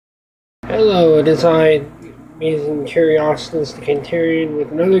Hello, it is I, Amazing Curiosities the Cantarian,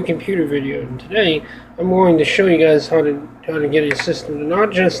 with another computer video, and today I'm going to show you guys how to get a system to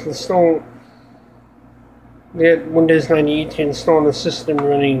not just get Windows 98 to install a system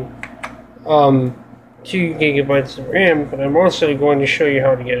running 2 gigabytes of RAM, but I'm also going to show you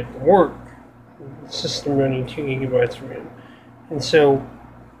how to get it to work. The system running 2 gigabytes of RAM. And so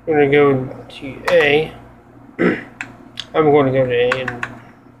I'm going to go to A. I'm going to go to A, and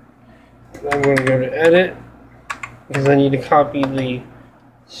I'm going to go to Edit, because I need to copy the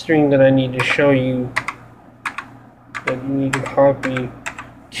string that I need to show you that you need to copy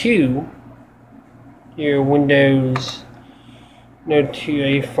to your Windows Node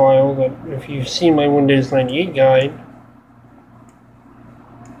 2A file. That if you've seen my Windows 98 guide,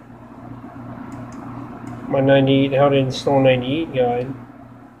 my 98 how to install 98 guide,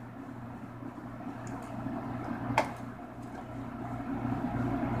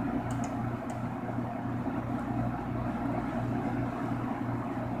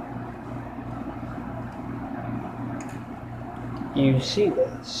 you see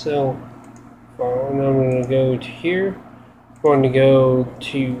that. So and I'm going to go to here. I'm going to go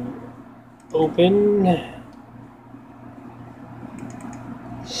to Open,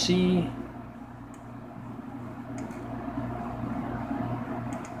 C,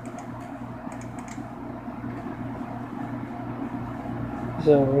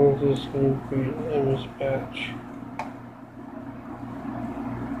 so I'm just going to create an MS batch.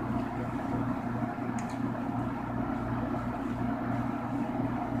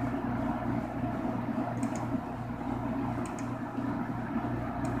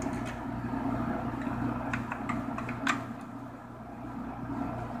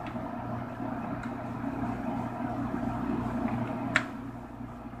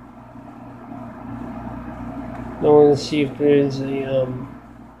 I want to see if there is a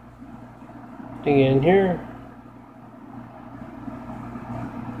thing in here.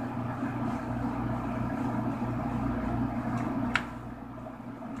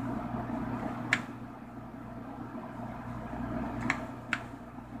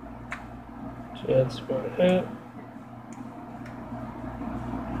 So that's about it.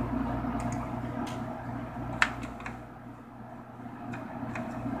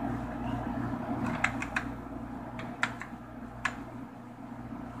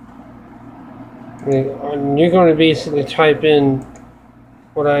 And you're going to basically type in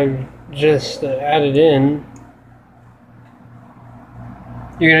what I've just added in.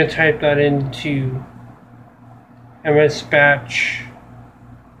 You're going to type that into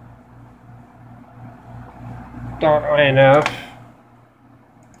msbatch.inf.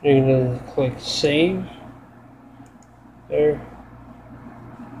 You're going to click save. There.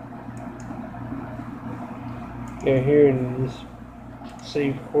 Go here and just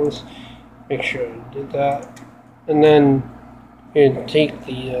save course. Make sure I did that. And then you're going to take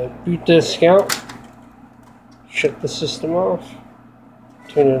the boot disk out, shut the system off,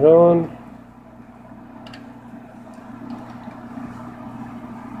 turn it on.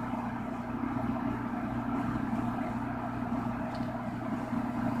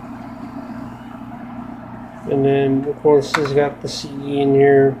 And then, of course, it's got the CD in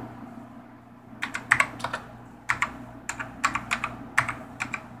here.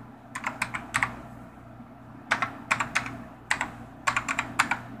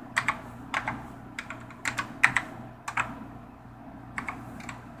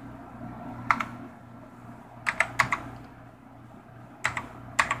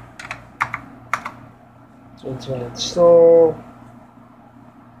 So it's going to install.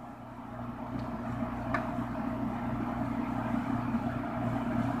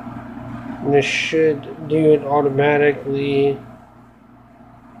 And this should do it automatically.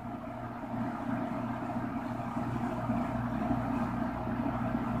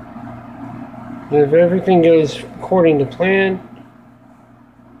 And if everything goes according to plan,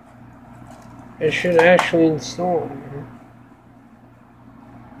 it should actually install.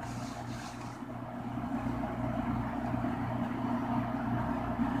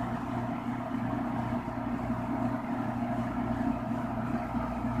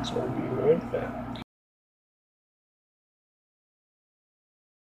 So we'll be right back.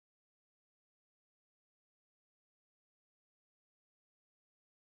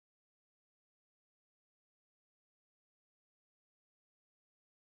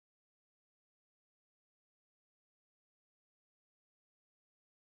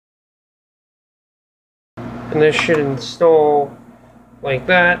 And this should install like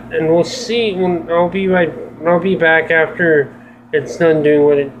that, and we'll see when I'll be back after it's done doing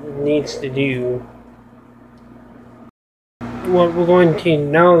what it needs to do. what we're going to,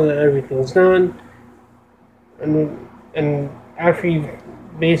 now that everything's done, and after you've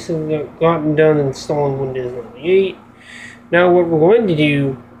basically gotten done installing Windows 98, now what we're going to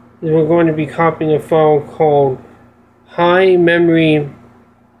do is we're going to be copying a file called High Memory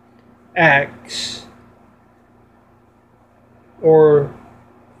X, or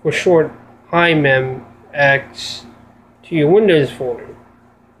for short, HighMemX, to your Windows folder.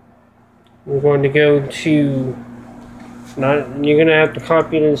 We're going to go to, you're going to have to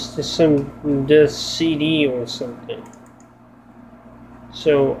copy this to this CD or something.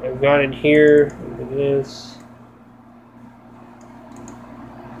 So I've got it here. Look at this.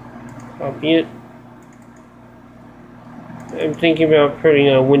 Copy it. I'm thinking about putting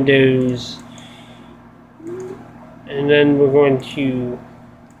on Windows, and then we're going to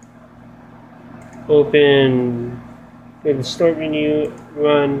open, go to the start menu,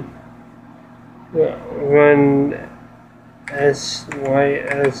 run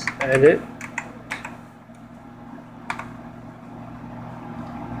sys edit.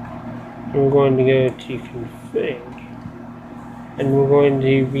 We're going to go to config, and we're going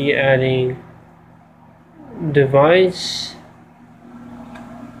to be adding device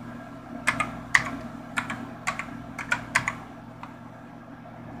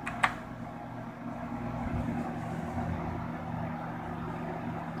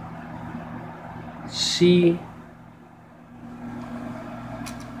C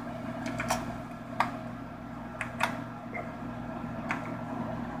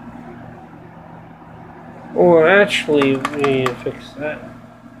or actually we need to fix that.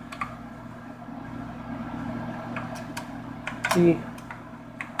 C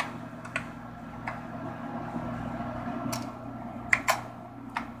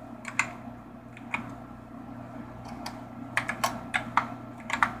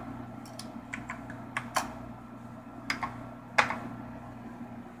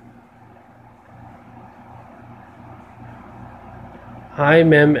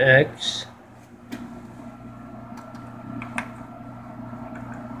HighMemX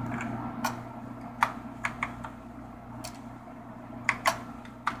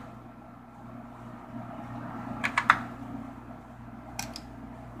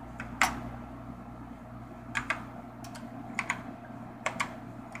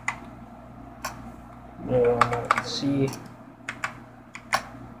C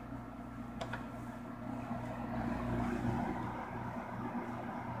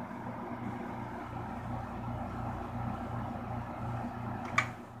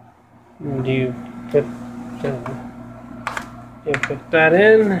do you put that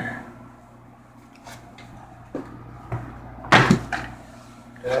in?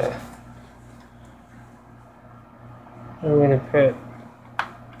 I'm going to put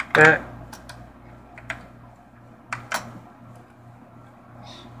that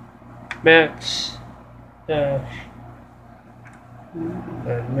max dash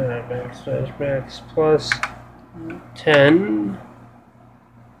max plus 10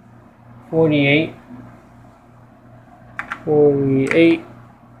 48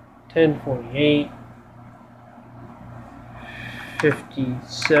 10 48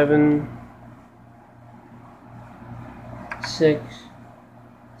 57 6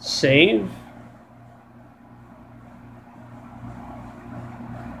 save.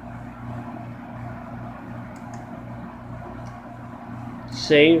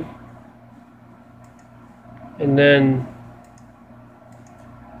 Save, and then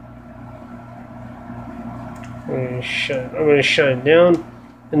I'm going to shut it down,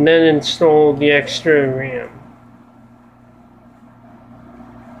 and then install the extra RAM.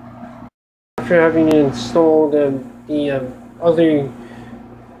 After having installed the other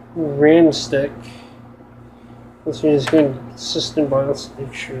RAM stick, this one is going to system BIOS to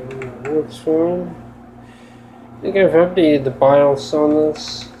make sure it works for me. I think I've updated the BIOS on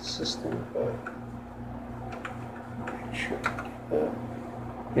this system, but sure.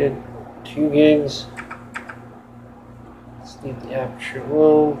 Get 2 gigs. Let's leave the aperture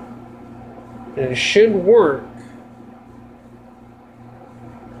low. And it should work.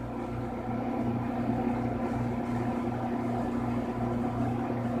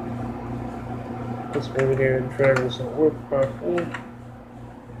 This maybe their drivers don't work properly.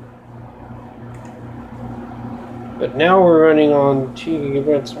 But now we're running on 2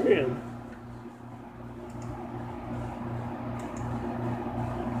 gigabytes of RAM.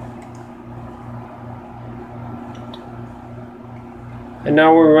 And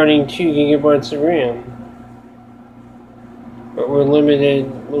now we're running 2 gigabytes of RAM. But we're limited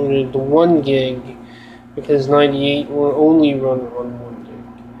to 1 gig because 98 will only run on 1